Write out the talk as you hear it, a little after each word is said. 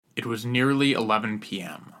It was nearly 11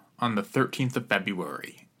 p.m. on the 13th of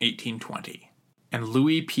February, 1820, and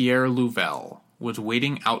Louis-Pierre Louvel was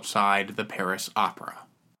waiting outside the Paris Opera.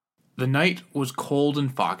 The night was cold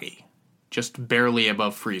and foggy, just barely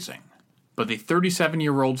above freezing, but the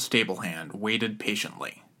 37-year-old stablehand waited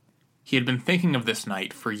patiently. He had been thinking of this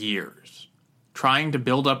night for years, trying to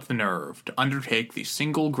build up the nerve to undertake the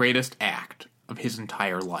single greatest act of his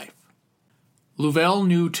entire life. Louvel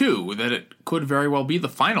knew, too, that it could very well be the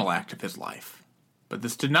final act of his life, but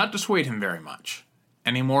this did not dissuade him very much,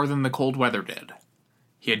 any more than the cold weather did.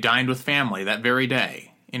 He had dined with family that very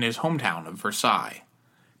day, in his hometown of Versailles,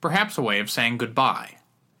 perhaps a way of saying goodbye,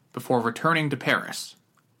 before returning to Paris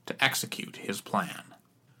to execute his plan.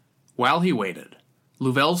 While he waited,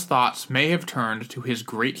 Louvel's thoughts may have turned to his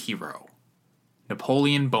great hero,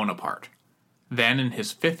 Napoleon Bonaparte, then in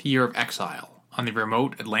his 5th year of exile on the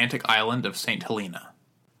remote Atlantic island of St. Helena.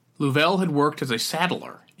 Louvel had worked as a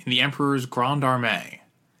saddler in the Emperor's Grande Armée,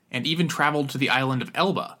 and even traveled to the island of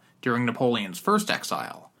Elba during Napoleon's first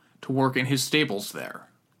exile to work in his stables there.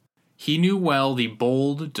 He knew well the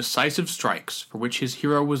bold, decisive strikes for which his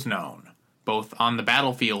hero was known, both on the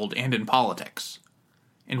battlefield and in politics,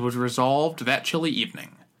 and was resolved that chilly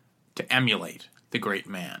evening to emulate the great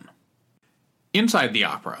man. Inside the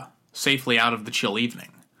opera, safely out of the chill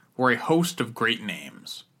evening, were a host of great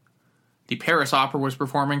names. The Paris Opera was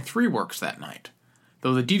performing 3 works that night,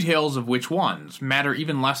 though the details of which ones matter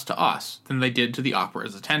even less to us than they did to the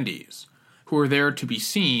opera's attendees, who were there to be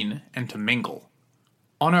seen and to mingle.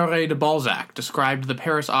 Honoré de Balzac described the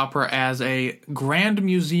Paris Opera as a grand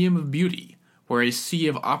museum of beauty, where a sea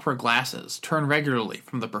of opera glasses turn regularly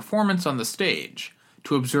from the performance on the stage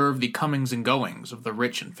to observe the comings and goings of the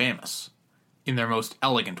rich and famous, in their most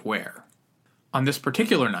elegant wear. On this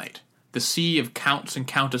particular night, the sea of counts and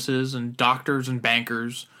countesses and doctors and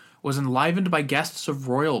bankers was enlivened by guests of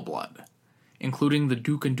royal blood, including the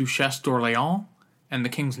Duke and Duchesse d'Orléans and the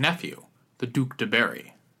king's nephew, the Duc de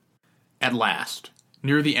Berry. At last,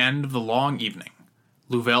 near the end of the long evening,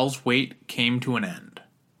 Louvel's wait came to an end.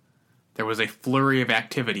 There was a flurry of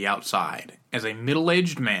activity outside as a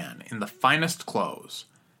middle-aged man in the finest clothes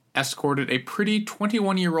escorted a pretty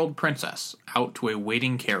 21-year-old princess out to a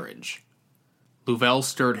waiting carriage. Louvel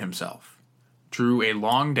stirred himself, drew a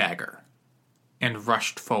long dagger, and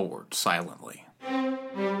rushed forward silently.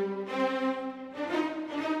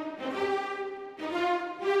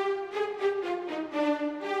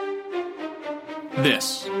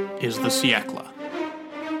 This is The Siècle.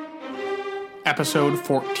 Episode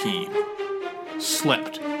 14.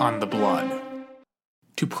 Slipped on the Blood.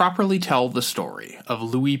 To properly tell the story of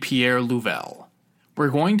Louis-Pierre Louvel, we're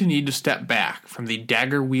going to need to step back from the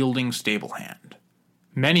dagger-wielding stablehand,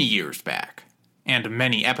 many years back, and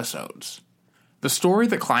many episodes. The story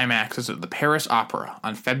that climaxes at the Paris Opera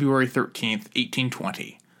on February 13th,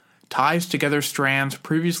 1820, ties together strands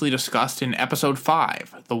previously discussed in Episode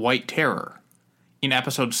 5, The White Terror, in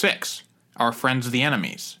Episode 6, Our Friends the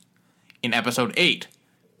Enemies, in Episode 8,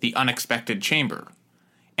 The Unexpected Chamber,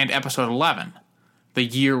 and Episode 11, The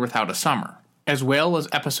Year Without a Summer, as well as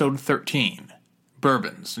Episode 13,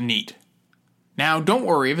 Bourbons Neat. Now, don't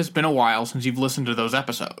worry if it's been a while since you've listened to those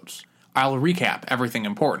episodes. I'll recap everything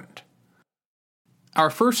important.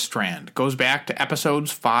 Our first strand goes back to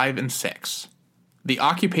Episodes 5 and 6, the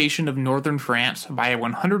occupation of northern France by a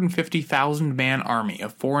 150,000-man army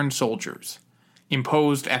of foreign soldiers,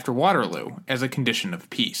 imposed after Waterloo as a condition of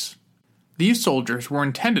peace. These soldiers were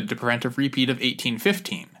intended to prevent a repeat of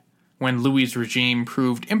 1815, when Louis's regime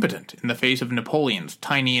proved impotent in the face of Napoleon's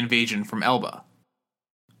tiny invasion from Elba.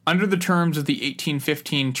 Under the terms of the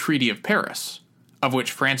 1815 Treaty of Paris, of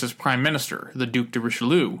which France's Prime Minister, the Duc de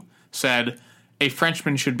Richelieu, said, "A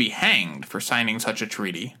Frenchman should be hanged for signing such a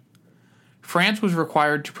treaty," France was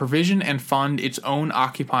required to provision and fund its own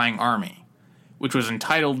occupying army, which was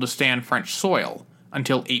entitled to stay on French soil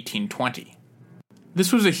until 1820.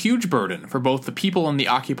 This was a huge burden for both the people in the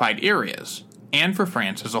occupied areas and for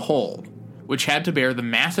France as a whole, which had to bear the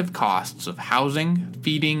massive costs of housing,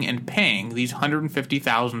 feeding, and paying these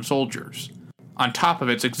 150,000 soldiers, on top of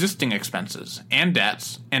its existing expenses and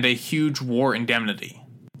debts and a huge war indemnity.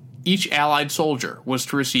 Each Allied soldier was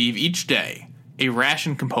to receive each day a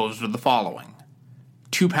ration composed of the following: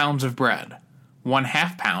 2 pounds of bread,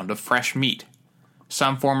 1/2 pound of fresh meat,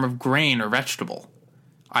 some form of grain or vegetable,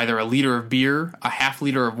 either a liter of beer, a half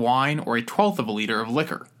liter of wine, or a 1/12 of a liter of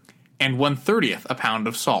liquor, and 1/30 a pound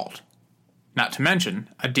of salt, not to mention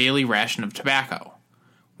a daily ration of tobacco,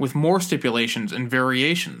 with more stipulations and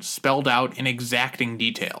variations spelled out in exacting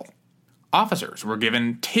detail. Officers were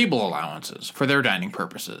given table allowances for their dining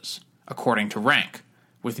purposes, according to rank,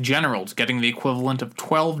 with generals getting the equivalent of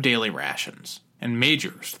 12 daily rations, and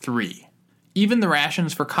majors 3. Even the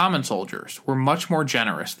rations for common soldiers were much more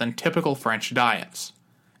generous than typical French diets,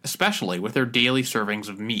 especially with their daily servings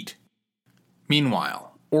of meat.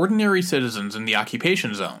 Meanwhile, ordinary citizens in the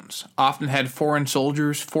occupation zones often had foreign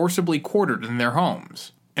soldiers forcibly quartered in their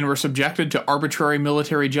homes, and were subjected to arbitrary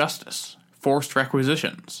military justice, forced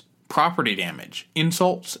requisitions, property damage,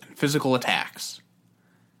 insults, and physical attacks.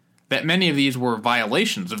 That many of these were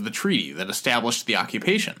violations of the treaty that established the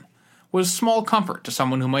occupation was small comfort to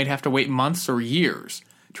someone who might have to wait months or years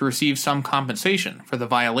to receive some compensation for the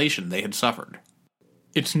violation they had suffered.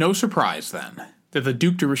 It's no surprise, then, that the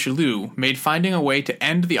Duc de Richelieu made finding a way to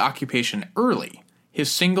end the occupation early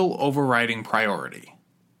his single overriding priority.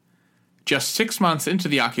 Just 6 months into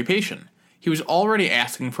the occupation, he was already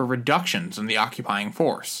asking for reductions in the occupying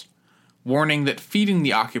force, warning that feeding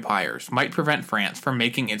the occupiers might prevent France from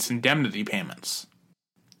making its indemnity payments.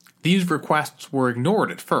 These requests were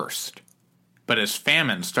ignored at first, but as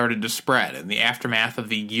famine started to spread in the aftermath of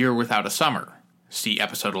the Year Without a Summer, see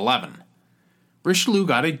episode 11, Richelieu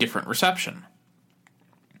got a different reception.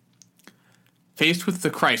 Faced with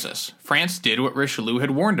the crisis, France did what Richelieu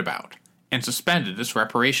had warned about, and suspended its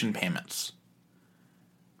reparation payments.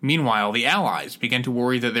 Meanwhile, the Allies began to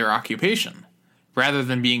worry that their occupation, rather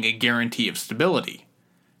than being a guarantee of stability,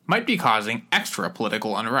 might be causing extra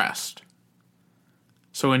political unrest.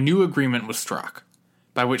 So a new agreement was struck,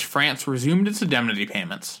 by which France resumed its indemnity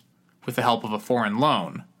payments, with the help of a foreign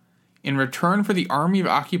loan, in return for the army of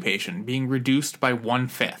occupation being reduced by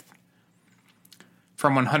 1/5,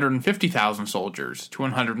 from 150,000 soldiers to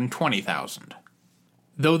 120,000.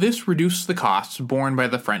 Though this reduced the costs borne by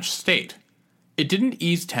the French state, it didn't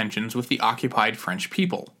ease tensions with the occupied French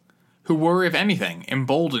people, who were, if anything,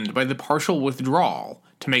 emboldened by the partial withdrawal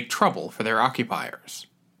to make trouble for their occupiers.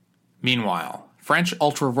 Meanwhile, French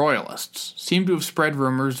ultra-royalists seem to have spread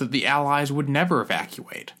rumors that the Allies would never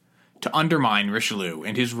evacuate, to undermine Richelieu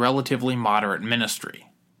and his relatively moderate ministry.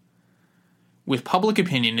 With public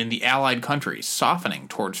opinion in the Allied countries softening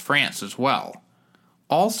towards France as well,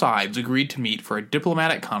 all sides agreed to meet for a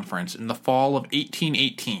diplomatic conference in the fall of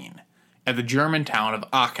 1818 at the German town of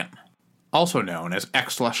Aachen, also known as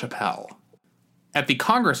Aix-la-Chapelle. At the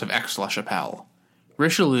Congress of Aix-la-Chapelle,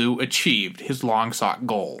 Richelieu achieved his long-sought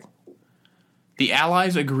goal. The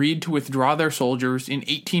Allies agreed to withdraw their soldiers in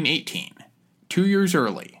 1818, 2 years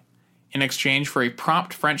early, in exchange for a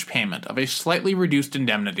prompt French payment of a slightly reduced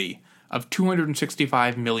indemnity of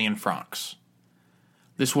 265 million francs.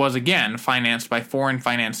 This was again financed by foreign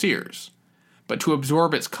financiers, but to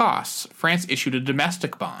absorb its costs, France issued a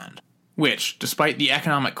domestic bond, which, despite the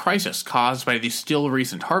economic crisis caused by the still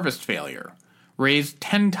recent harvest failure, raised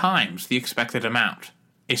 10 times the expected amount,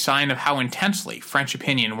 a sign of how intensely French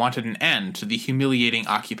opinion wanted an end to the humiliating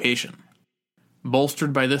occupation.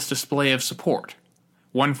 Bolstered by this display of support,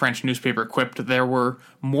 one French newspaper quipped there were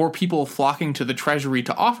more people flocking to the treasury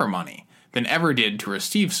to offer money than ever did to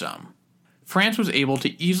receive some. France was able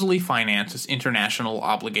to easily finance its international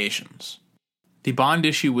obligations. The bond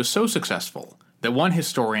issue was so successful that one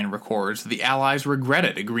historian records that the Allies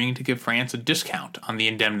regretted agreeing to give France a discount on the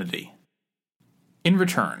indemnity. In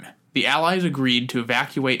return, the Allies agreed to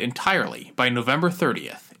evacuate entirely by November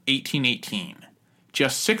 30th, 1818,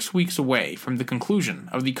 just 6 weeks away from the conclusion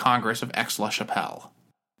of the Congress of Aix-la-Chapelle.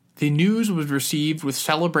 The news was received with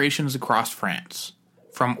celebrations across France,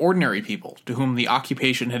 from ordinary people to whom the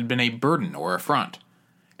occupation had been a burden or affront,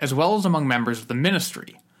 as well as among members of the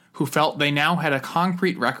ministry, who felt they now had a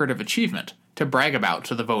concrete record of achievement to brag about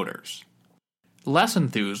to the voters. Less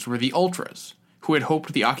enthused were the ultras, who had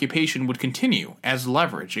hoped the occupation would continue as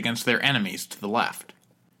leverage against their enemies to the left.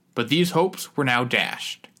 But these hopes were now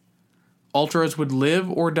dashed. Ultras would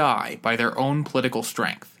live or die by their own political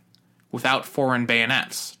strength, without foreign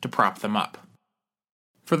bayonets to prop them up.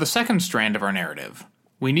 For the second strand of our narrative,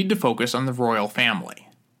 we need to focus on the royal family,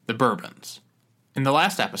 the Bourbons. In the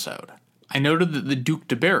last episode, I noted that the Duc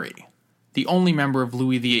de Berry, the only member of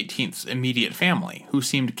Louis XVIII's immediate family who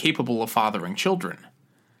seemed capable of fathering children,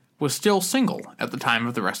 was still single at the time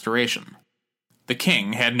of the Restoration. The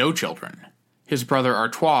king had no children. His brother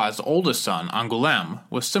Artois' oldest son, Angoulême,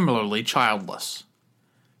 was similarly childless.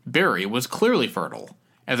 Berry was clearly fertile,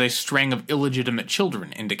 as a string of illegitimate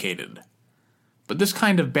children indicated. But this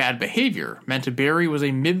kind of bad behavior meant Berry was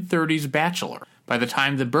a mid-30s bachelor by the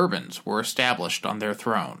time the Bourbons were established on their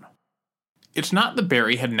throne. It's not that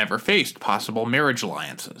Berry had never faced possible marriage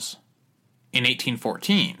alliances. In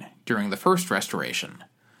 1814, during the First Restoration,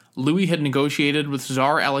 Louis had negotiated with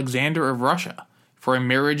Tsar Alexander of Russia for a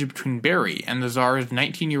marriage between Berry and the Tsar's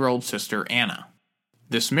 19-year-old sister Anna.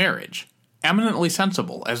 This marriage, eminently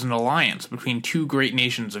sensible as an alliance between two great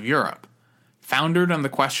nations of Europe, foundered on the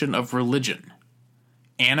question of religion.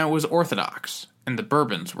 Anna was Orthodox, and the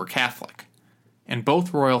Bourbons were Catholic, and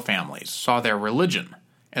both royal families saw their religion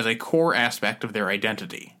as a core aspect of their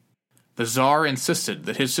identity. The Tsar insisted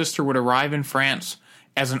that his sister would arrive in France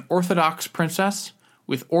as an Orthodox princess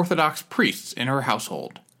with Orthodox priests in her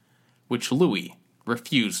household, which Louis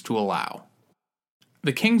refused to allow.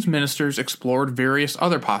 The king's ministers explored various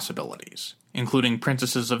other possibilities, including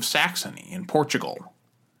princesses of Saxony and Portugal.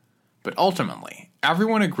 But ultimately,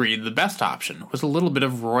 everyone agreed the best option was a little bit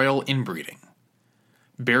of royal inbreeding.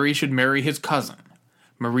 Berry should marry his cousin,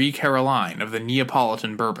 Marie Caroline of the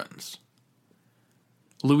Neapolitan Bourbons.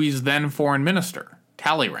 Louis's then foreign minister,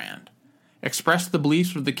 Talleyrand, expressed the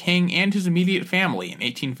beliefs of the king and his immediate family in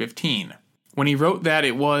 1815, when he wrote that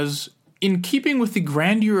it was in keeping with the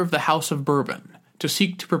grandeur of the House of Bourbon to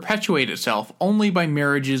seek to perpetuate itself only by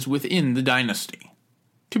marriages within the dynasty.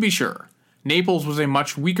 To be sure, Naples was a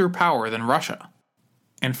much weaker power than Russia,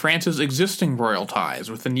 and France's existing royal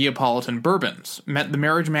ties with the Neapolitan Bourbons meant the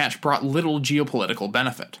marriage match brought little geopolitical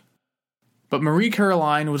benefit. But Marie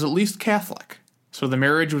Caroline was at least Catholic, so the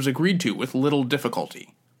marriage was agreed to with little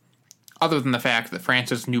difficulty, other than the fact that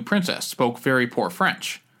France's new princess spoke very poor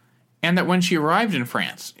French, and that when she arrived in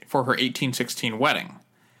France for her 1816 wedding,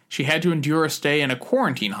 she had to endure a stay in a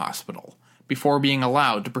quarantine hospital before being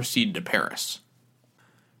allowed to proceed to Paris.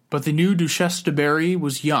 But the new Duchesse de Berry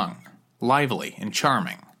was young, lively, and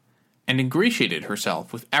charming, and ingratiated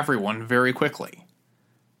herself with everyone very quickly,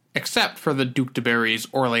 except for the Duc de Berry's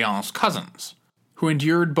Orléans cousins, who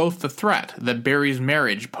endured both the threat that Berry's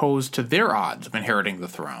marriage posed to their odds of inheriting the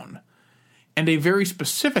throne, and a very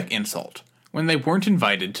specific insult when they weren't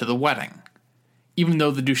invited to the wedding, even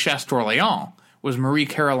though the Duchesse d'Orléans was Marie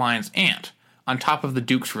Caroline's aunt, on top of the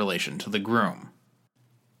Duke's relation to the groom.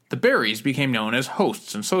 The Berrys became known as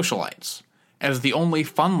hosts and socialites, as the only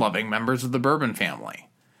fun-loving members of the Bourbon family,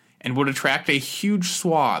 and would attract a huge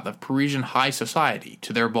swath of Parisian high society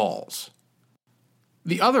to their balls.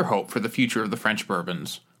 The other hope for the future of the French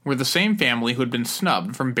Bourbons were the same family who had been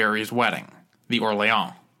snubbed from Berry's wedding, the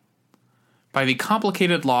Orléans. By the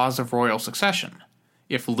complicated laws of royal succession,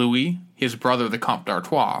 if Louis, his brother the Comte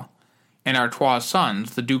d'Artois, and Artois'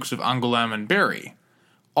 sons, the Dukes of Angoulême and Berry,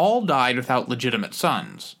 all died without legitimate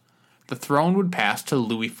sons, the throne would pass to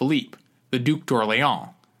Louis Philippe, the Duc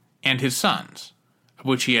d'Orléans, and his sons, of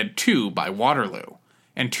which he had 2 by Waterloo,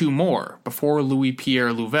 and 2 more before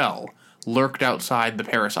Louis-Pierre Louvel lurked outside the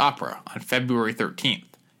Paris Opera on February 13,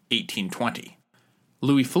 1820.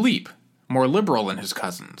 Louis Philippe, more liberal than his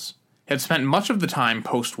cousins, had spent much of the time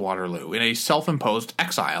post-Waterloo in a self-imposed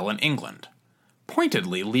exile in England,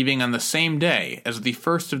 pointedly leaving on the same day as the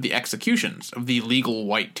first of the executions of the legal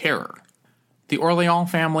White Terror. The Orléans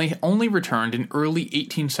family only returned in early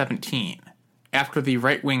 1817, after the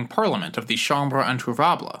right-wing parliament of the Chambre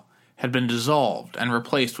Introuvable had been dissolved and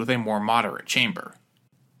replaced with a more moderate chamber.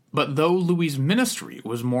 But though Louis's ministry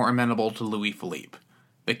was more amenable to Louis Philippe,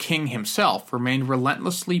 the king himself remained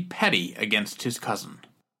relentlessly petty against his cousin.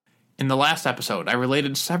 In the last episode, I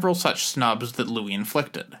related several such snubs that Louis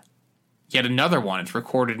inflicted. Yet another one is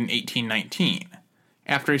recorded in 1819,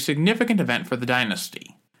 after a significant event for the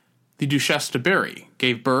dynasty. The Duchesse de Berry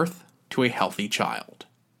gave birth to a healthy child.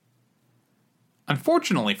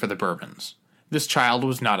 Unfortunately for the Bourbons, this child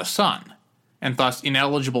was not a son, and thus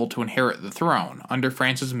ineligible to inherit the throne under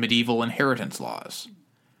France's medieval inheritance laws.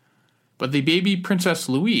 But the baby Princess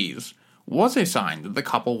Louise was a sign that the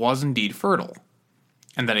couple was indeed fertile,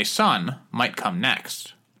 and that a son might come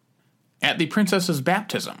next. At the princess's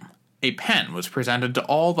baptism, a pen was presented to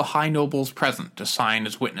all the high nobles present to sign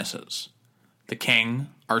as witnesses: the king,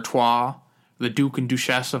 Artois, the Duke and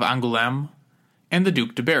Duchesse of Angoulême, and the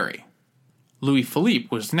Duc de Berry. Louis Philippe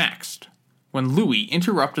was next, when Louis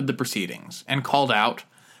interrupted the proceedings and called out,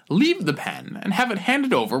 "Leave the pen and have it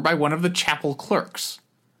handed over by one of the chapel clerks."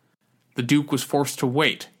 The Duke was forced to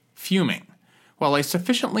wait, fuming, while a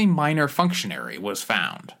sufficiently minor functionary was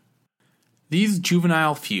found. These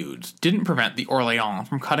juvenile feuds didn't prevent the Orléans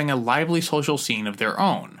from cutting a lively social scene of their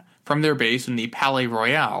own from their base in the Palais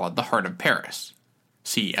Royal at the heart of Paris.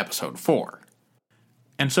 See Episode 4.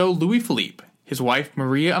 And so Louis Philippe, his wife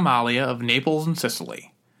Maria Amalia of Naples and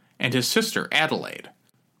Sicily, and his sister Adelaide,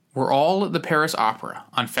 were all at the Paris Opera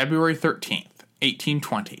on February 13th,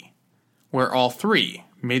 1820, where all three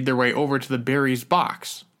made their way over to the Berry's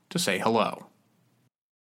box to say hello.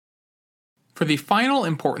 For the final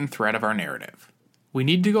important thread of our narrative, we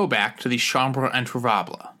need to go back to the Chambre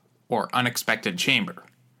Introuvable, or Unexpected Chamber,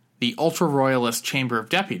 the ultra-royalist Chamber of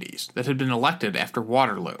Deputies that had been elected after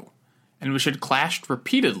Waterloo, and which had clashed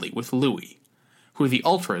repeatedly with Louis, who the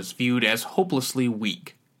ultras viewed as hopelessly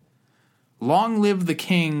weak. "Long live the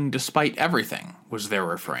king despite everything," was their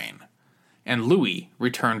refrain, and Louis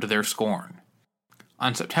returned their scorn.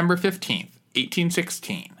 On September 15,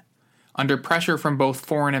 1816, under pressure from both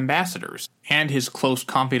foreign ambassadors and his close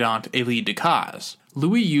confidant Élie Decazes,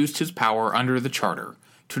 Louis used his power under the Charter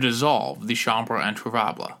to dissolve the Chambre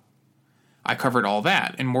Introuvable. I covered all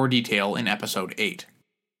that in more detail in episode 8.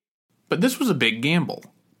 But this was a big gamble.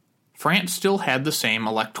 France still had the same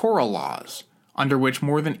electoral laws, under which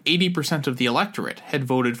more than 80% of the electorate had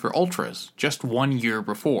voted for ultras just 1 year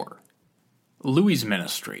before. Louis's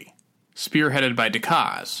ministry, spearheaded by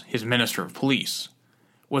Decazes, his Minister of Police,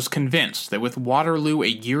 was convinced that with Waterloo a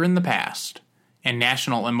year in the past, and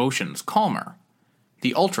national emotions calmer,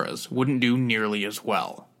 the ultras wouldn't do nearly as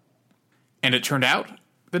well. And it turned out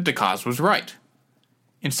that Decazes was right.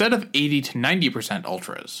 Instead of 80 to 90%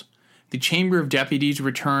 ultras, the Chamber of Deputies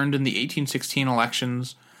returned in the 1816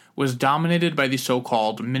 elections was dominated by the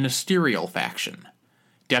so-called ministerial faction,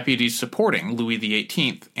 deputies supporting Louis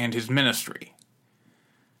XVIII and his ministry.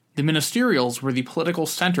 The ministerials were the political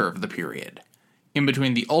center of the period, in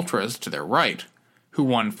between the ultras to their right, who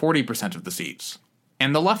won 40% of the seats,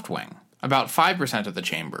 and the left wing, about 5% of the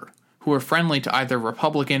chamber, who were friendly to either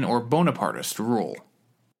Republican or Bonapartist rule.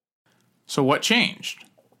 So what changed?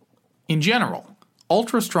 In general,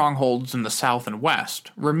 ultra strongholds in the south and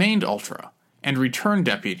west remained ultra, and returned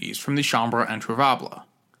deputies from the Chambre Introuvable.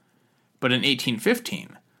 But in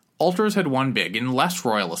 1815, ultras had won big in less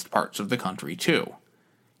royalist parts of the country too,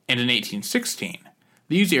 and in 1816,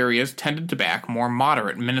 these areas tended to back more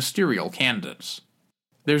moderate ministerial candidates.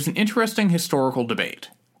 There's an interesting historical debate,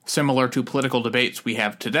 similar to political debates we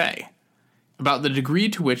have today, about the degree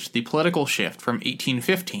to which the political shift from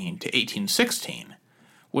 1815 to 1816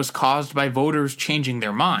 was caused by voters changing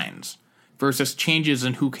their minds versus changes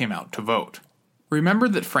in who came out to vote. Remember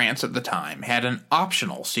that France at the time had an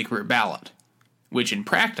optional secret ballot, which in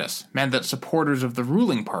practice meant that supporters of the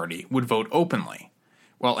ruling party would vote openly,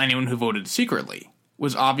 while anyone who voted secretly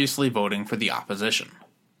was obviously voting for the opposition.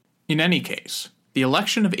 In any case, the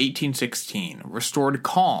election of 1816 restored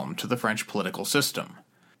calm to the French political system,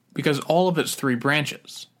 because all of its three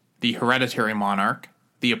branches, the hereditary monarch,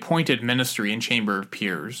 the appointed ministry and chamber of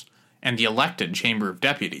peers, and the elected chamber of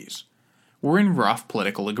deputies, were in rough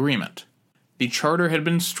political agreement. The Charter had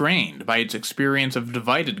been strained by its experience of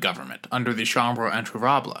divided government under the Chambre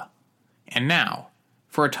Introuvable, and now,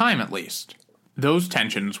 for a time at least, those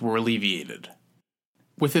tensions were alleviated.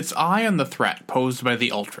 With its eye on the threat posed by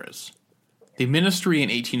the ultras, the ministry in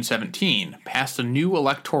 1817 passed a new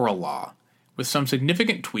electoral law with some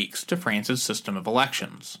significant tweaks to France's system of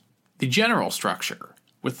elections. The general structure,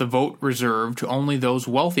 with the vote reserved to only those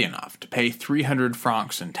wealthy enough to pay 300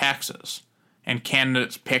 francs in taxes, and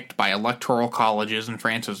candidates picked by electoral colleges in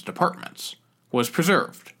France's departments, was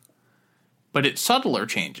preserved. But its subtler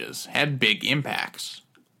changes had big impacts.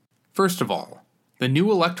 First of all, the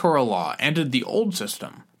new electoral law ended the old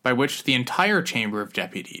system by which the entire Chamber of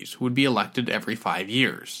Deputies would be elected every 5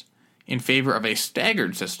 years, in favor of a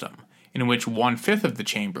staggered system in which 1/5 of the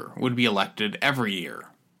chamber would be elected every year.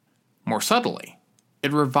 More subtly,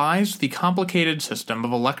 it revised the complicated system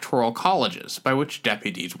of electoral colleges by which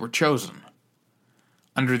deputies were chosen.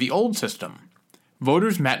 Under the old system,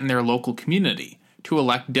 voters met in their local community to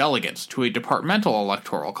elect delegates to a departmental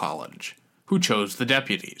electoral college, who chose the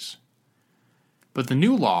deputies. But the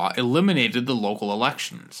new law eliminated the local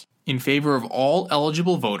elections, in favor of all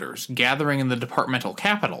eligible voters gathering in the departmental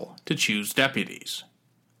capital to choose deputies.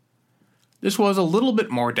 This was a little bit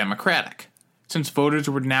more democratic, since voters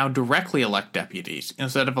would now directly elect deputies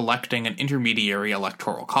instead of electing an intermediary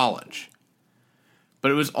electoral college.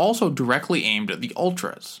 But it was also directly aimed at the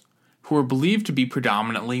ultras, who were believed to be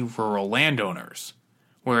predominantly rural landowners,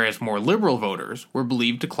 whereas more liberal voters were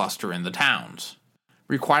believed to cluster in the towns.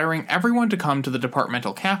 Requiring everyone to come to the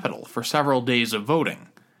departmental capital for several days of voting,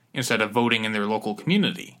 instead of voting in their local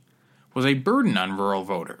community, was a burden on rural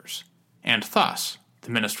voters, and thus, the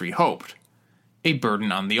ministry hoped, a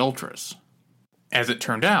burden on the ultras. As it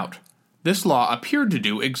turned out, this law appeared to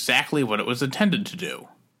do exactly what it was intended to do.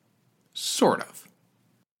 Sort of.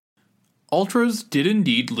 Ultras did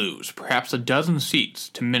indeed lose perhaps a dozen seats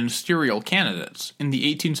to ministerial candidates in the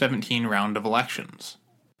 1817 round of elections.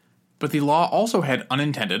 But the law also had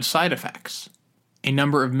unintended side effects. A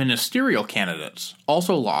number of ministerial candidates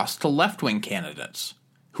also lost to left-wing candidates,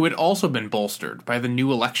 who had also been bolstered by the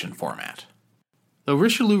new election format. Though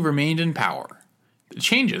Richelieu remained in power, the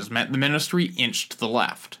changes meant the ministry inched to the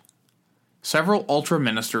left. Several ultra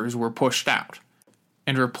ministers were pushed out,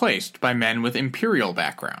 and replaced by men with imperial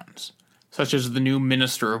backgrounds, such as the new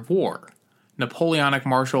Minister of War, Napoleonic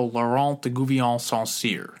Marshal Laurent de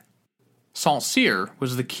Gouvion-Saint-Cyr. Saint-Cyr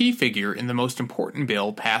was the key figure in the most important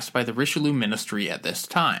bill passed by the Richelieu ministry at this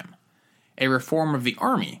time, a reform of the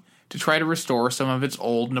army to try to restore some of its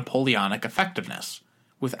old Napoleonic effectiveness,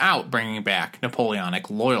 without bringing back Napoleonic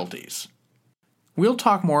loyalties. We'll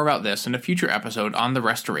talk more about this in a future episode on the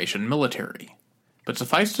Restoration military, but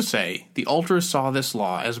suffice to say, the Ultras saw this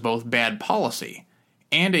law as both bad policy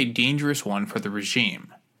and a dangerous one for the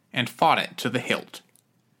regime, and fought it to the hilt.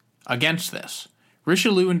 Against this,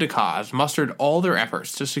 Richelieu and Decazes mustered all their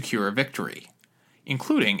efforts to secure a victory,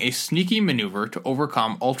 including a sneaky maneuver to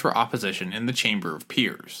overcome Ultra opposition in the Chamber of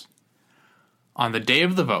Peers. On the day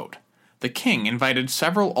of the vote, the king invited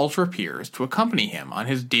several Ultra peers to accompany him on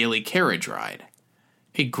his daily carriage ride,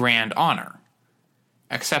 a grand honor.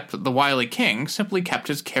 Except that the wily king simply kept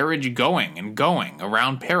his carriage going and going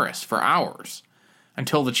around Paris for hours,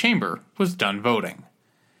 until the chamber was done voting,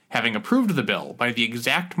 having approved the bill by the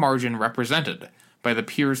exact margin represented by the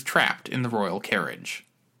peers trapped in the royal carriage.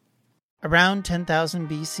 Around 10,000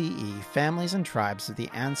 BCE, families and tribes of the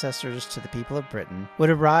ancestors to the people of Britain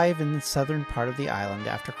would arrive in the southern part of the island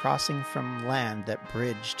after crossing from land that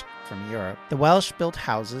bridged from Europe. The Welsh built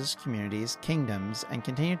houses, communities, kingdoms, and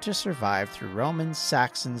continued to survive through Romans,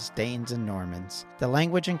 Saxons, Danes, and Normans. The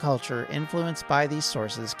language and culture influenced by these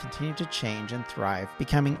sources continued to change and thrive,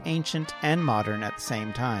 becoming ancient and modern at the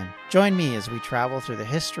same time. Join me as we travel through the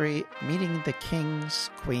history, meeting the kings,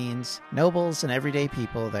 queens, nobles, and everyday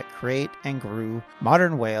people that create and grew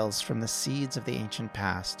modern Wales from the seeds of the ancient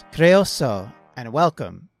past. Croeso, and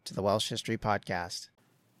welcome to the Welsh History Podcast.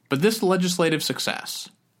 But this legislative success,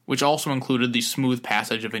 which also included the smooth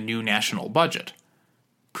passage of a new national budget,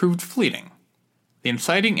 proved fleeting. The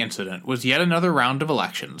inciting incident was yet another round of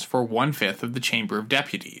elections for 1/5 of the Chamber of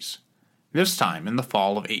Deputies, this time in the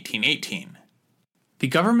fall of 1818. The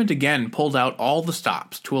government again pulled out all the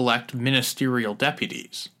stops to elect ministerial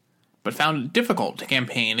deputies, but found it difficult to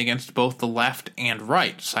campaign against both the left and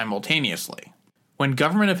right simultaneously. When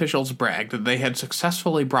government officials bragged that they had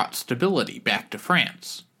successfully brought stability back to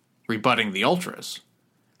France, rebutting the Ultras,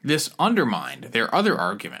 this undermined their other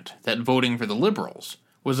argument that voting for the Liberals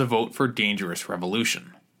was a vote for dangerous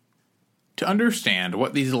revolution. To understand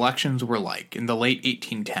what these elections were like in the late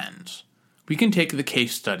 1810s, we can take the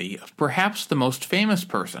case study of perhaps the most famous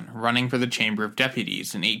person running for the Chamber of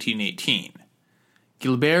Deputies in 1818,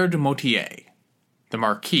 Gilbert du Motier, the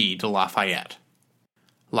Marquis de Lafayette.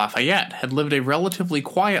 Lafayette had lived a relatively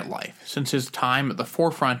quiet life since his time at the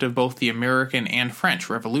forefront of both the American and French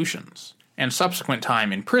revolutions, and subsequent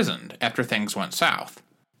time imprisoned after things went south.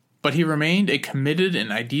 But he remained a committed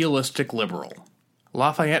and idealistic liberal.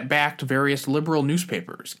 Lafayette backed various liberal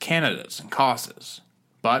newspapers, candidates, and causes,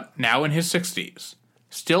 but, now in his 60s,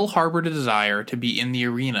 still harbored a desire to be in the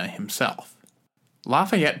arena himself.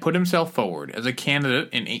 Lafayette put himself forward as a candidate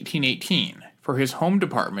in 1818 for his home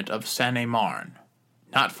department of Seine-et-Marne,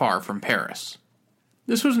 not far from Paris.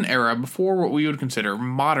 This was an era before what we would consider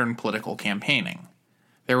modern political campaigning.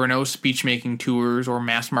 There were no speech-making tours or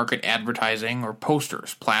mass-market advertising or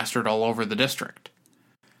posters plastered all over the district.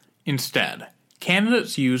 Instead,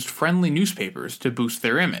 candidates used friendly newspapers to boost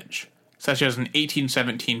their image, such as an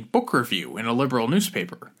 1817 book review in a liberal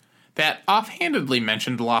newspaper that offhandedly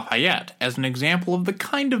mentioned Lafayette as an example of the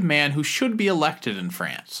kind of man who should be elected in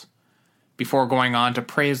France, before going on to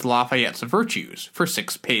praise Lafayette's virtues for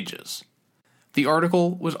 6 pages. The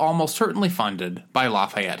article was almost certainly funded by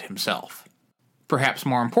Lafayette himself. Perhaps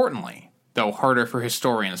more importantly, though harder for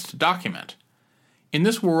historians to document, in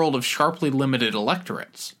this world of sharply limited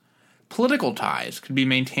electorates, political ties could be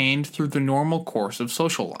maintained through the normal course of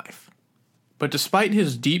social life. But despite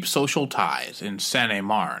his deep social ties in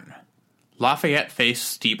Seine-et-Marne, Lafayette faced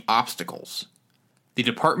steep obstacles. The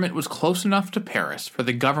department was close enough to Paris for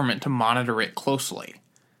the government to monitor it closely,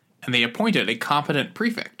 and they appointed a competent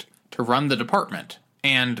prefect to run the department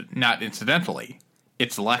and, not incidentally,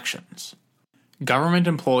 its elections. Government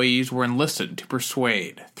employees were enlisted to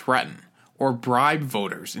persuade, threaten, or bribe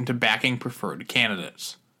voters into backing preferred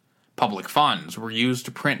candidates. Public funds were used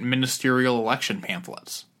to print ministerial election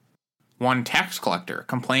pamphlets. One tax collector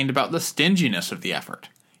complained about the stinginess of the effort,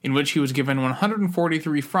 in which he was given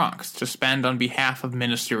 143 francs to spend on behalf of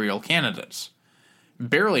ministerial candidates,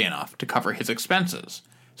 barely enough to cover his expenses,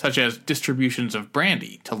 such as distributions of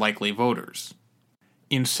brandy to likely voters.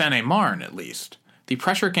 In Seine-et-Marne, at least, the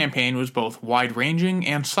pressure campaign was both wide-ranging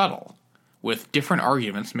and subtle, with different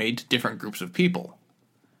arguments made to different groups of people.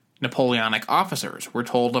 Napoleonic officers were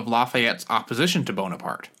told of Lafayette's opposition to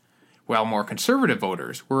Bonaparte, while more conservative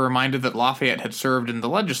voters were reminded that Lafayette had served in the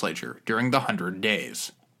legislature during the 100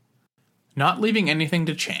 Days. Not leaving anything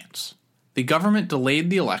to chance, the government delayed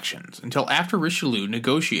the elections until after Richelieu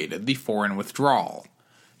negotiated the foreign withdrawal,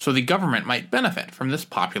 so the government might benefit from this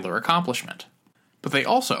popular accomplishment. But they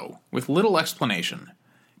also, with little explanation,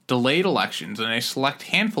 delayed elections in a select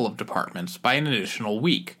handful of departments by an additional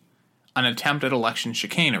week, an attempt at election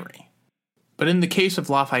chicanery. But in the case of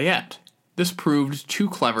Lafayette, this proved too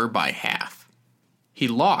clever by half. He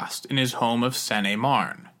lost in his home of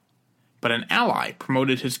Seine-et-Marne, but an ally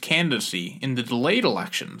promoted his candidacy in the delayed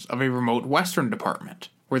elections of a remote western department,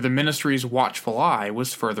 where the ministry's watchful eye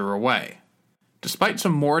was further away. Despite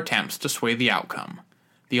some more attempts to sway the outcome,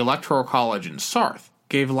 the Electoral College in Sarthe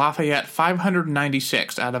gave Lafayette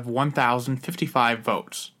 596 out of 1,055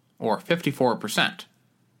 votes, or 54%,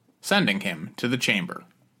 sending him to the chamber.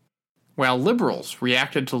 While liberals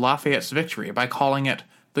reacted to Lafayette's victory by calling it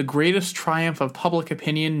the greatest triumph of public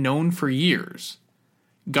opinion known for years,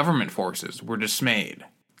 government forces were dismayed.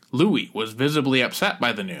 Louis was visibly upset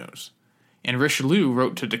by the news, and Richelieu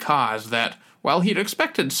wrote to Decazes that, while he'd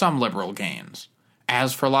expected some liberal gains,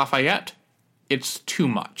 as for Lafayette, it's too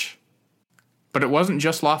much. But it wasn't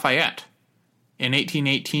just Lafayette. In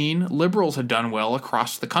 1818, liberals had done well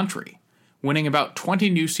across the country, winning about 20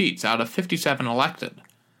 new seats out of 57 elected,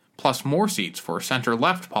 plus more seats for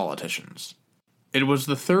center-left politicians. It was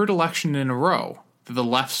the third election in a row that the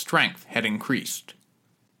left's strength had increased.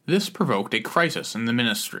 This provoked a crisis in the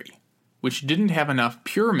ministry, which didn't have enough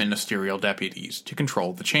pure ministerial deputies to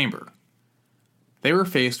control the chamber. They were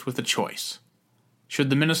faced with a choice. Should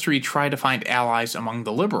the ministry try to find allies among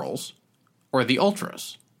the liberals, or the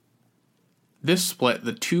ultras? This split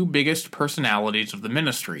the two biggest personalities of the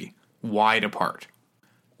ministry wide apart.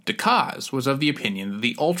 Decazes was of the opinion that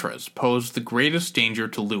the ultras posed the greatest danger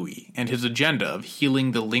to Louis and his agenda of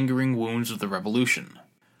healing the lingering wounds of the revolution.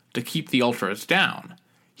 To keep the ultras down,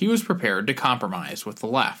 he was prepared to compromise with the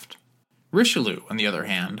left. Richelieu, on the other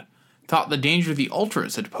hand, thought the danger the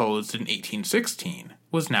ultras had posed in 1816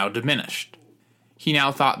 was now diminished. He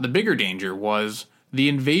now thought the bigger danger was the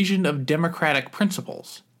invasion of democratic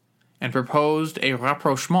principles, and proposed a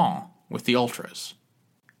rapprochement with the ultras.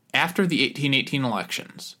 After the 1818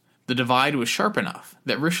 elections, the divide was sharp enough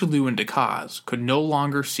that Richelieu and Decazes could no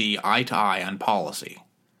longer see eye to eye on policy.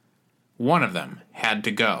 One of them had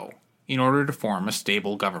to go, in order to form a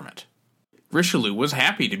stable government. Richelieu was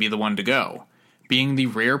happy to be the one to go, being the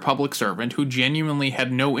rare public servant who genuinely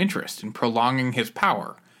had no interest in prolonging his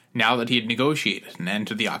power now that he had negotiated an end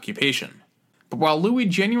to the occupation. But while Louis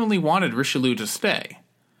genuinely wanted Richelieu to stay,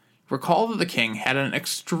 recall that the king had an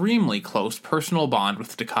extremely close personal bond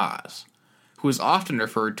with Decazes, who is often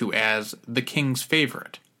referred to as the king's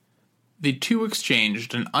favorite. The two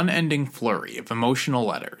exchanged an unending flurry of emotional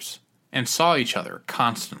letters, and saw each other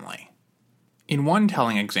constantly. In one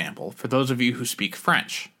telling example, for those of you who speak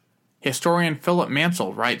French, historian Philip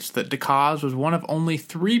Mansell writes that Decazes was one of only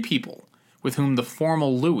 3 people with whom the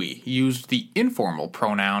formal Louis used the informal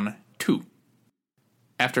pronoun tu.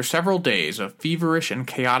 After several days of feverish and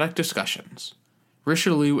chaotic discussions,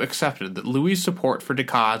 Richelieu accepted that Louis's support for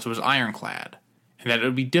Decazes was ironclad, and that it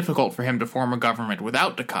would be difficult for him to form a government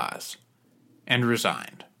without Decazes, and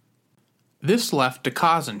resigned. This left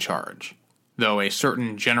Decazes in charge, though a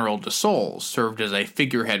certain General de Sols served as a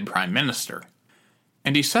figurehead prime minister,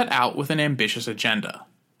 and he set out with an ambitious agenda.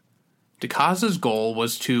 Decazes' goal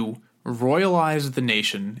was to royalize the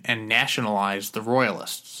nation and nationalize the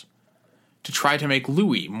royalists, to try to make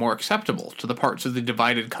Louis more acceptable to the parts of the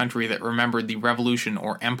divided country that remembered the revolution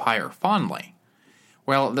or empire fondly,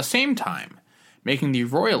 while at the same time making the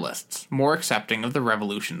royalists more accepting of the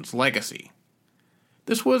revolution's legacy.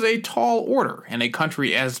 This was a tall order in a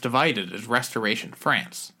country as divided as Restoration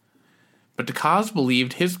France, but Decazes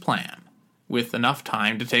believed his plan, with enough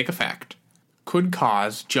time to take effect, could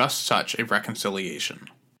cause just such a reconciliation.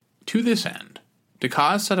 To this end,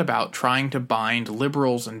 Decazes set about trying to bind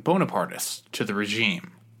liberals and Bonapartists to the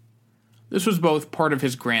regime. This was both part of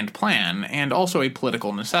his grand plan and also a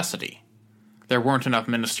political necessity. There weren't enough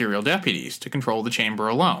ministerial deputies to control the chamber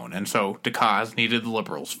alone, and so Decazes needed the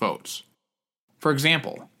liberals' votes. For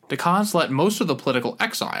example, Decazes let most of the political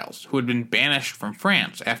exiles who had been banished from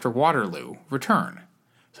France after Waterloo return,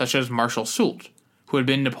 such as Marshal Soult, who had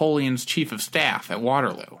been Napoleon's chief of staff at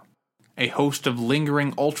Waterloo. A host of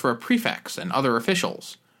lingering ultra-prefects and other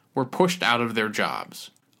officials were pushed out of their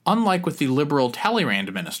jobs. Unlike with the liberal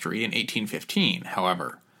Talleyrand ministry in 1815,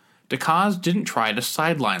 however, Decazes didn't try to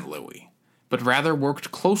sideline Louis, but rather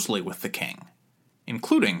worked closely with the king,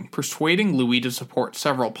 including persuading Louis to support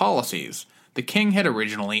several policies the king had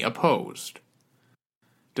originally opposed.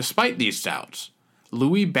 Despite these doubts,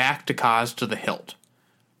 Louis backed Decazes to the hilt,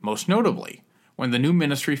 most notably when the new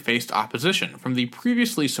ministry faced opposition from the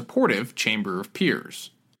previously supportive Chamber of Peers.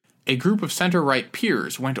 A group of centre-right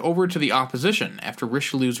peers went over to the opposition after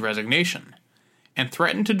Richelieu's resignation, and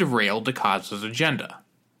threatened to derail Decazes' agenda.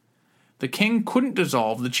 The king couldn't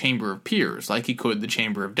dissolve the Chamber of Peers like he could the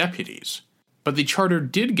Chamber of Deputies, but the charter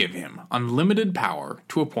did give him unlimited power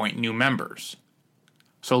to appoint new members.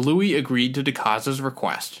 So Louis agreed to Decazes'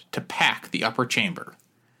 request to pack the upper chamber.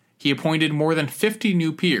 He appointed more than 50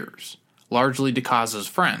 new peers, largely Decazes'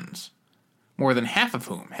 friends, more than half of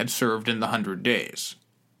whom had served in the 100 Days.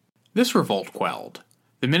 This revolt quelled,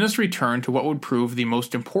 the ministry turned to what would prove the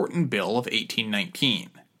most important bill of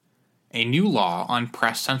 1819, a new law on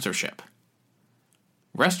press censorship.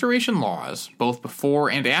 Restoration laws, both before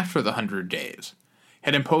and after the 100 Days,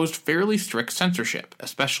 had imposed fairly strict censorship,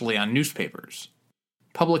 especially on newspapers.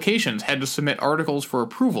 Publications had to submit articles for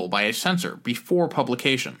approval by a censor before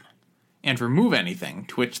publication, and remove anything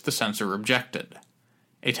to which the censor objected,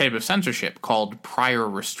 a type of censorship called prior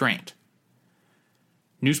restraint.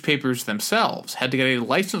 Newspapers themselves had to get a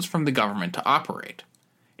license from the government to operate,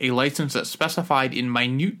 a license that specified in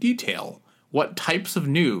minute detail what types of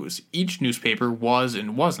news each newspaper was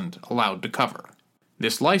and wasn't allowed to cover.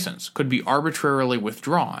 This license could be arbitrarily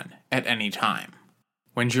withdrawn at any time.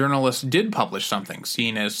 When journalists did publish something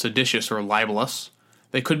seen as seditious or libelous,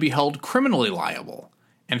 they could be held criminally liable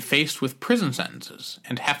and faced with prison sentences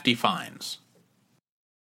and hefty fines.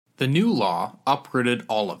 The new law uprooted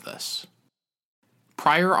all of this.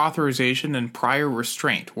 Prior authorization and prior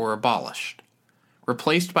restraint were abolished,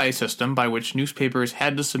 replaced by a system by which newspapers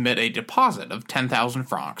had to submit a deposit of 10,000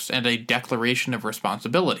 francs and a declaration of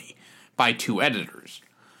responsibility by 2 editors,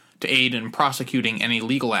 to aid in prosecuting any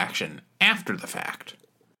legal action after the fact.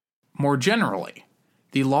 More generally,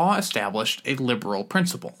 the law established a liberal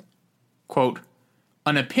principle. Quote,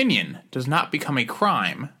 "An opinion does not become a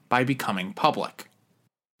crime by becoming public."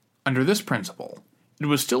 Under this principle, it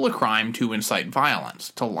was still a crime to incite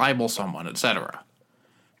violence, to libel someone, etc.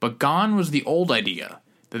 But gone was the old idea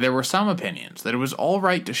that there were some opinions that it was all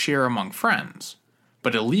right to share among friends,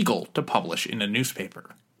 but illegal to publish in a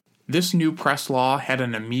newspaper. This new press law had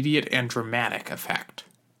an immediate and dramatic effect.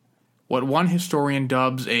 What one historian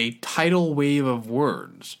dubs a tidal wave of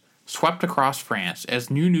words swept across France as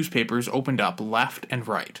new newspapers opened up left and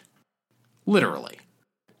right. Literally.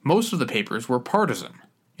 Most of the papers were partisan,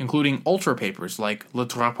 including ultra papers like Le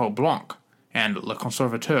Drapeau Blanc and Le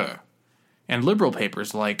Conservateur, and liberal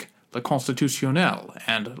papers like Le Constitutionnel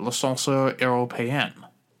and Le Censeur Européen.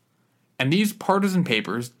 And these partisan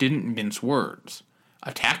papers didn't mince words,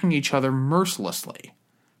 attacking each other mercilessly,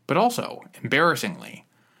 but also, embarrassingly,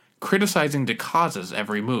 criticizing Decazes'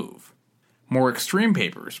 every move. More extreme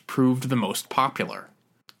papers proved the most popular,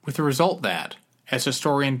 with the result that, as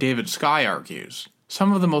historian David Skye argues,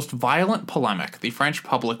 some of the most violent polemic the French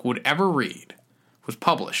public would ever read was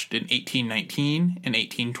published in 1819 and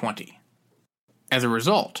 1820. As a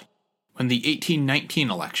result, when the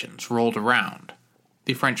 1819 elections rolled around,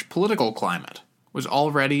 the French political climate was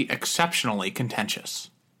already exceptionally contentious.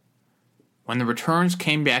 When the returns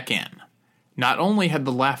came back in, not only had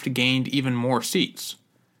the left gained even more seats,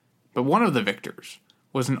 but one of the victors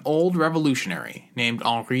was an old revolutionary named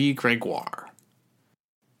Henri Grégoire.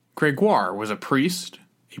 Grégoire was a priest,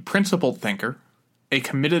 a principled thinker, a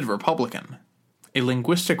committed Republican, a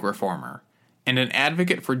linguistic reformer, and an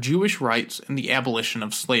advocate for Jewish rights and the abolition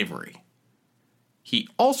of slavery. He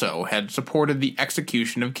also had supported the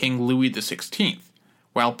execution of King Louis XVI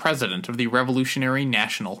while president of the Revolutionary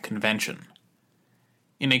National Convention.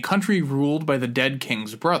 In a country ruled by the dead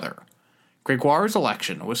king's brother, Grégoire's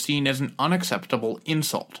election was seen as an unacceptable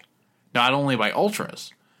insult, not only by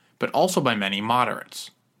ultras, but also by many moderates.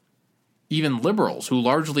 Even liberals who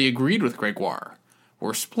largely agreed with Grégoire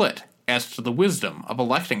were split as to the wisdom of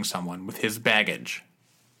electing someone with his baggage.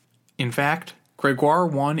 In fact,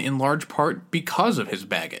 Grégoire won in large part because of his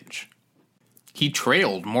baggage. He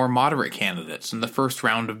trailed more moderate candidates in the first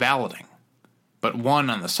round of balloting, but won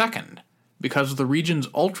on the second because the region's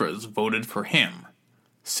ultras voted for him,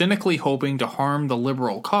 cynically hoping to harm the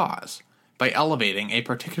liberal cause by elevating a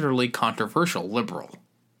particularly controversial liberal.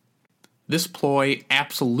 This ploy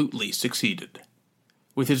absolutely succeeded.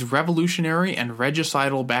 With his revolutionary and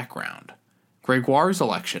regicidal background, Grégoire's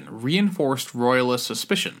election reinforced royalist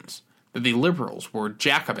suspicions that the liberals were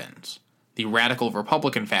Jacobins, the radical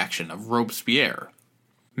Republican faction of Robespierre,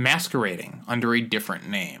 masquerading under a different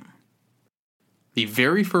name. The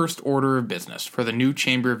very first order of business for the new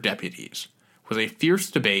Chamber of Deputies was a fierce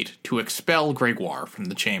debate to expel Grégoire from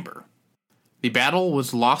the chamber. The battle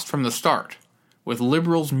was lost from the start, with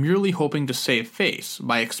liberals merely hoping to save face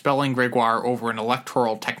by expelling Grégoire over an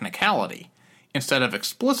electoral technicality instead of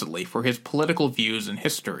explicitly for his political views and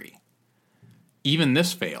history. Even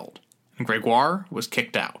this failed, and Gregoire was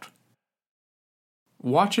kicked out.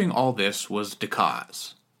 Watching all this was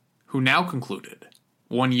Decazes, who now concluded,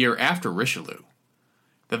 1 year after Richelieu,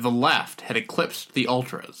 that the left had eclipsed the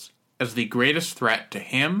ultras as the greatest threat to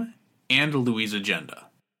him and Louis's agenda.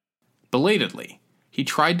 Belatedly, he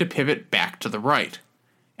tried to pivot back to the right,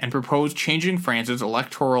 and proposed changing France's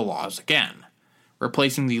electoral laws again,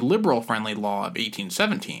 replacing the liberal-friendly law of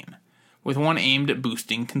 1817 with one aimed at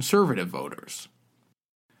boosting conservative voters.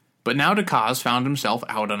 But now Decazes found himself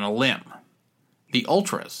out on a limb. The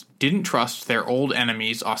ultras didn't trust their old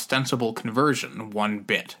enemy's ostensible conversion one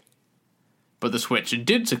bit. But the switch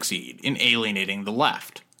did succeed in alienating the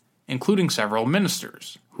left, including several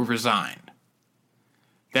ministers, who resigned.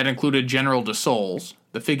 That included General de Soulles,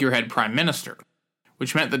 the figurehead prime minister,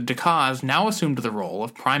 which meant that Decazes now assumed the role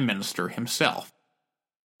of prime minister himself.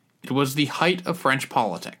 It was the height of French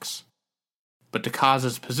politics, but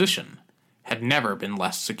Decazes' position had never been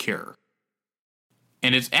less secure.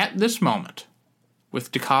 And it's at this moment,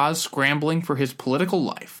 with Decazes scrambling for his political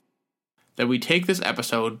life, that we take this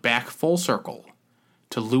episode back full circle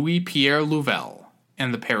to Louis-Pierre Louvel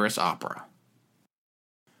and the Paris Opera.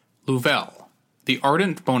 Louvel, the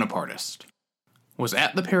ardent Bonapartist, was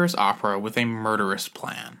at the Paris Opera with a murderous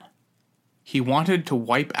plan. He wanted to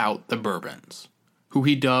wipe out the Bourbons, who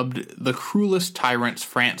he dubbed the cruelest tyrants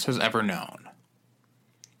France has ever known.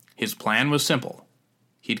 His plan was simple.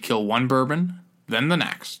 He'd kill one Bourbon, then the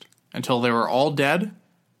next, until they were all dead,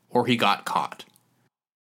 or he got caught.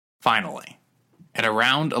 Finally, at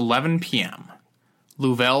around 11 p.m.,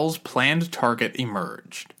 Louvel's planned target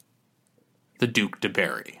emerged: the Duc de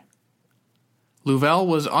Berry. Louvel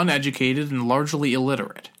was uneducated and largely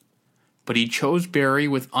illiterate, but he chose Berry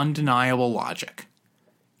with undeniable logic.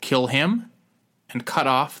 Kill him, and cut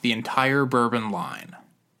off the entire Bourbon line.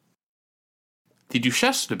 The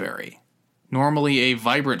Duchesse de Berry, normally a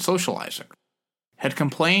vibrant socializer, had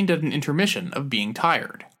complained at an intermission of being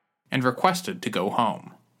tired, and requested to go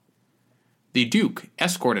home. The Duke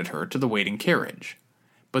escorted her to the waiting carriage,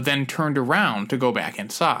 but then turned around to go back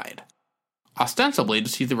inside, ostensibly to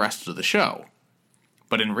see the rest of the show,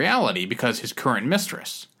 but in reality because his current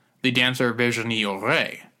mistress, the dancer Virginie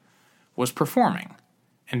Auré, was performing,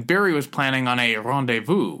 and Berry was planning on a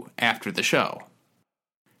rendezvous after the show.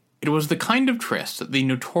 It was the kind of tryst that the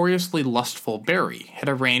notoriously lustful Berry had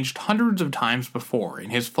arranged hundreds of times before in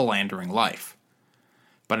his philandering life.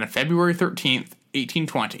 But on February 13th,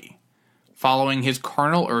 1820, following his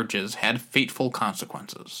carnal urges had fateful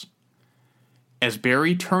consequences. As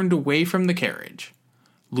Berry turned away from the carriage,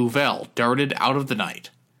 Louvel darted out of the night,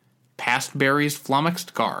 past Berry's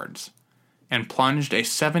flummoxed guards, and plunged a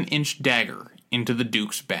 7-inch dagger into the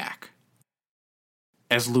Duke's back.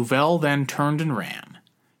 As Louvel then turned and ran,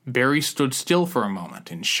 Berry stood still for a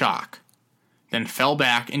moment in shock, then fell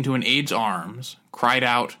back into an aide's arms, cried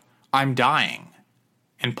out, "I'm dying,"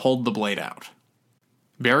 and pulled the blade out.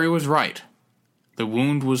 Berry was right. The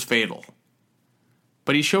wound was fatal.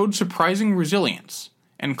 But he showed surprising resilience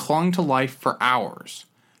and clung to life for hours,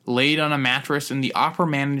 laid on a mattress in the opera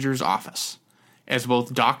manager's office, as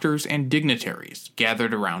both doctors and dignitaries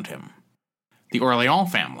gathered around him. The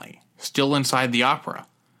Orléans family, still inside the opera,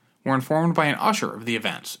 were informed by an usher of the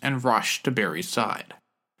events and rushed to Berry's side.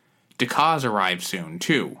 Decazes arrived soon,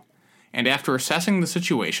 too, and after assessing the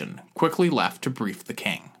situation, quickly left to brief the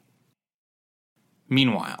king.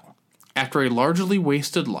 Meanwhile, after a largely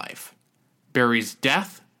wasted life, Berry's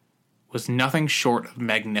death was nothing short of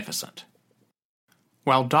magnificent.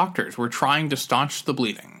 While doctors were trying to staunch the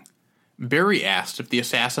bleeding, Berry asked if the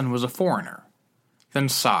assassin was a foreigner, then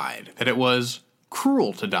sighed that it was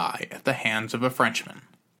cruel to die at the hands of a Frenchman.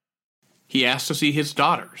 He asked to see his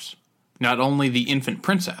daughters, not only the infant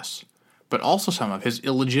princess, but also some of his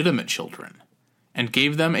illegitimate children, and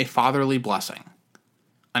gave them a fatherly blessing,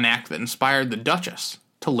 an act that inspired the Duchess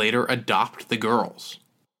to later adopt the girls.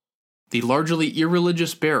 The largely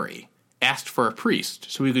irreligious Berry asked for a priest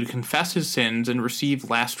so he could confess his sins and receive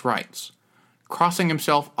last rites, crossing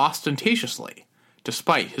himself ostentatiously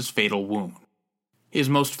despite his fatal wound. His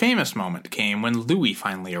most famous moment came when Louis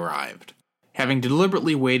finally arrived, having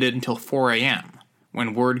deliberately waited until 4 a.m.,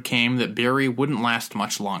 when word came that Berry wouldn't last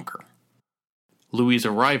much longer. Louis's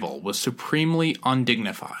arrival was supremely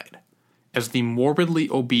undignified, as the morbidly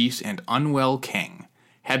obese and unwell king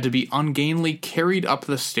had to be ungainly carried up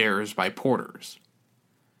the stairs by porters.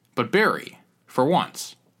 But Berry, for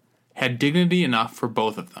once, had dignity enough for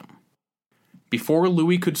both of them. Before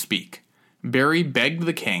Louis could speak, Berry begged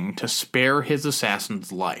the king to spare his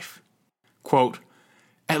assassin's life. Quote,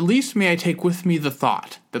 At least may I take with me the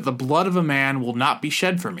thought that the blood of a man will not be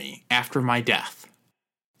shed for me after my death.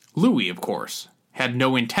 Louis, of course, had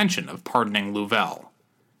no intention of pardoning Louvel,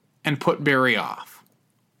 and put Berry off,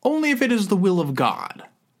 only if it is the will of God.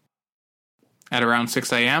 At around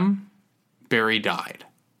 6 a.m., Berry died.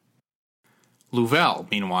 Louvel,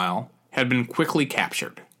 meanwhile, had been quickly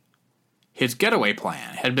captured. His getaway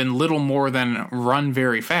plan had been little more than run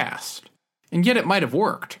very fast, and yet it might have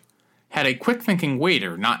worked, had a quick-thinking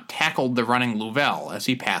waiter not tackled the running Louvel as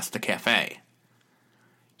he passed the cafe.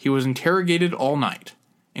 He was interrogated all night,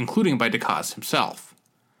 including by Decazes himself,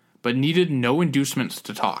 but needed no inducements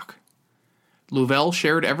to talk. Louvel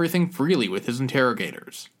shared everything freely with his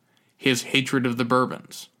interrogators, his hatred of the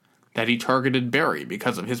Bourbons, that he targeted Berry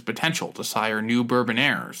because of his potential to sire new Bourbon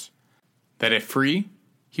heirs, that if free,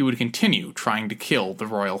 he would continue trying to kill the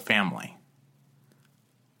royal family.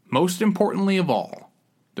 Most importantly of all,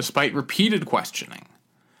 despite repeated questioning,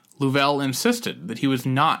 Louvel insisted that he was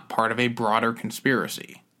not part of a broader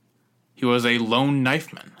conspiracy. He was a lone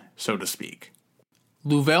knifeman, so to speak.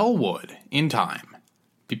 Louvel would, in time,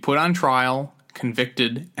 be put on trial,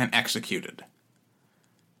 convicted, and executed.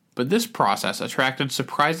 But this process attracted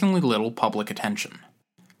surprisingly little public attention.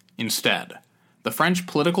 Instead, the French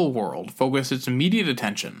political world focused its immediate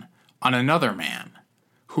attention on another man,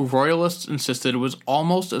 who royalists insisted was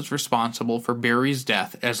almost as responsible for Berry's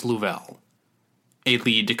death as Louvel,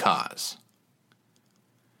 Élie Decazes.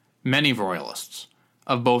 Many royalists,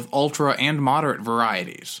 of both ultra and moderate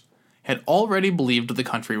varieties, had already believed the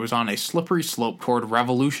country was on a slippery slope toward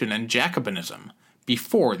revolution and Jacobinism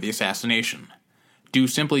before the assassination, due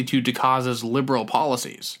simply to Decazes' liberal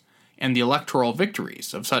policies and the electoral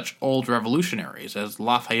victories of such old revolutionaries as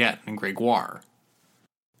Lafayette and Grégoire.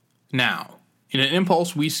 Now, in an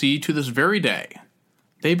impulse we see to this very day,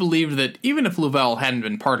 they believed that even if Louvel hadn't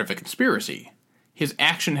been part of a conspiracy, his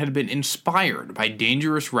action had been inspired by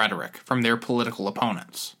dangerous rhetoric from their political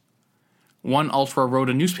opponents. One ultra wrote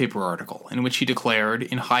a newspaper article in which he declared,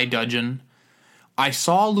 in high dudgeon, "I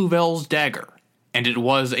saw Louvel's dagger, and it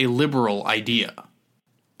was a liberal idea."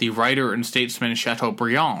 The writer and statesman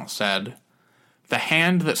Chateaubriand said, "The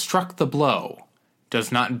hand that struck the blow does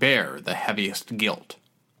not bear the heaviest guilt."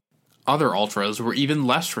 Other ultras were even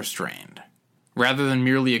less restrained. Rather than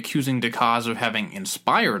merely accusing Decazes of having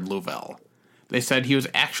inspired Louvel, they said he was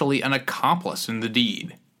actually an accomplice in the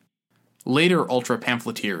deed. Later ultra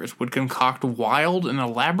pamphleteers would concoct wild and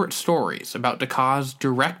elaborate stories about Decazes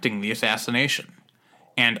directing the assassination,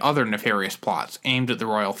 and other nefarious plots aimed at the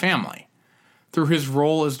royal family, through his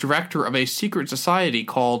role as director of a secret society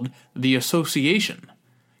called the Association,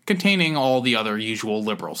 containing all the other usual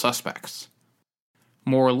liberal suspects.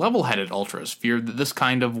 More level-headed ultras feared that this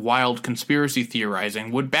kind of wild conspiracy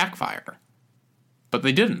theorizing would backfire. But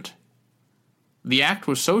they didn't. The act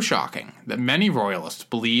was so shocking that many royalists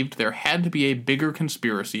believed there had to be a bigger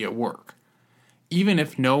conspiracy at work, even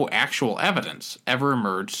if no actual evidence ever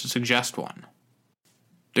emerged to suggest one.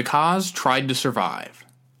 Decazes tried to survive,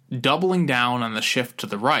 doubling down on the shift to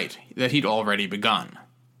the right that he'd already begun.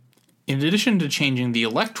 In addition to changing the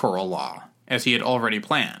electoral law, as he had already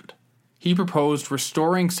planned, he proposed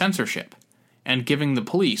restoring censorship and giving the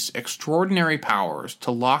police extraordinary powers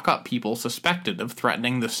to lock up people suspected of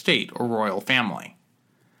threatening the state or royal family.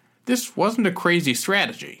 This wasn't a crazy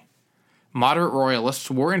strategy. Moderate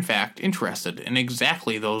royalists were in fact interested in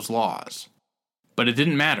exactly those laws. But it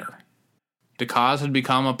didn't matter. Decazes had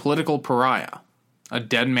become a political pariah, a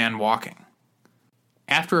dead man walking.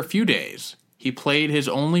 After a few days, he played his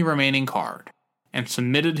only remaining card and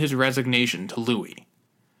submitted his resignation to Louis,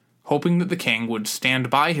 hoping that the king would stand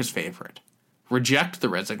by his favorite, reject the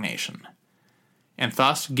resignation, and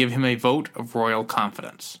thus give him a vote of royal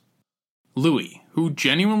confidence. Louis, who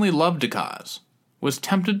genuinely loved Decazes, was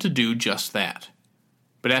tempted to do just that,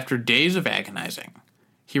 but after days of agonizing,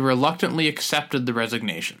 he reluctantly accepted the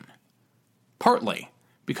resignation, partly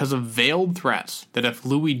because of veiled threats that if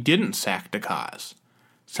Louis didn't sack Decazes,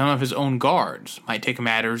 some of his own guards might take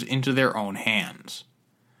matters into their own hands.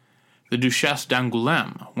 The Duchesse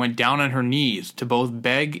d'Angoulême went down on her knees to both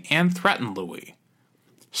beg and threaten Louis.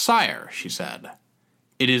 "Sire," she said,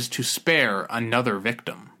 "it is to spare another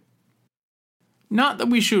victim." Not that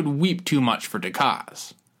we should weep too much for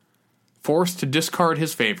Decazes. Forced to discard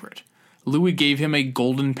his favorite, Louis gave him a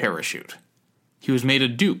golden parachute. He was made a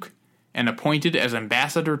duke and appointed as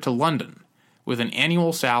ambassador to London with an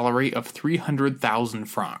annual salary of 300,000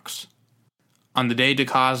 francs. On the day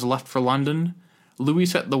Decazes left for London, Louis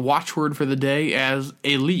set the watchword for the day as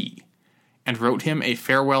Élie, and wrote him a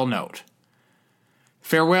farewell note.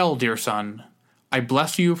 "Farewell, dear son. I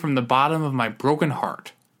bless you from the bottom of my broken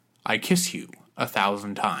heart. I kiss you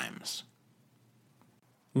 1,000 times.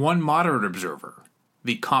 One moderate observer,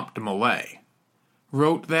 the Comte de Molay,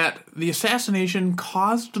 wrote that the assassination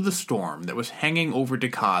caused the storm that was hanging over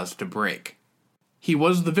Decazes to break. He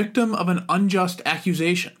was the victim of an unjust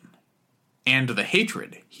accusation, and the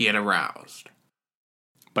hatred he had aroused.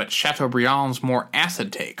 But Chateaubriand's more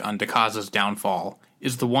acid take on Decazes' downfall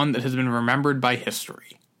is the one that has been remembered by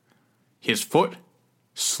history. His foot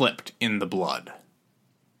slipped in the blood.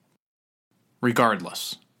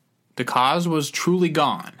 Regardless, Decazes was truly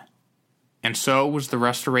gone, and so was the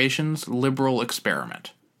Restoration's liberal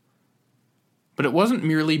experiment. But it wasn't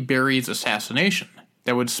merely Barry's assassination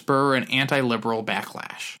that would spur an anti-liberal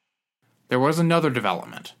backlash. There was another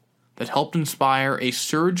development that helped inspire a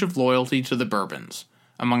surge of loyalty to the Bourbons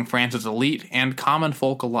among France's elite and common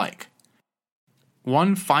folk alike.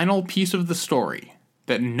 One final piece of the story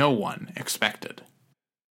that no one expected.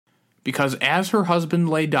 Because as her husband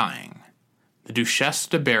lay dying, the Duchesse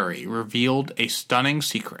de Berry revealed a stunning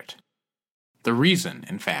secret. The reason,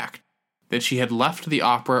 in fact, that she had left the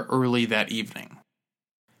opera early that evening.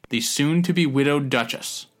 The soon-to-be widowed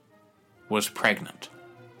Duchess was pregnant.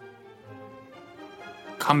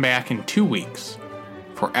 Come back in 2 weeks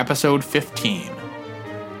for episode 15,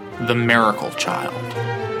 The Miracle Child.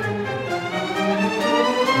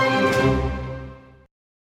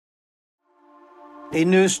 A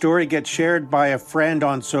news story gets shared by a friend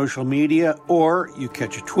on social media, or you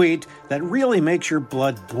catch a tweet that really makes your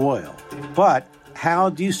blood boil. But how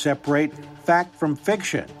do you separate fact from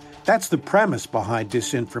fiction? That's the premise behind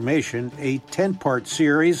Disinformation, a 10-part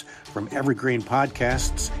series from Evergreen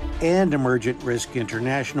Podcasts and Emergent Risk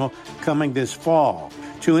International coming this fall.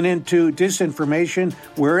 Tune into Disinformation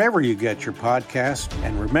wherever you get your podcasts,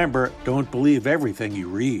 and remember, don't believe everything you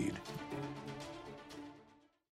read.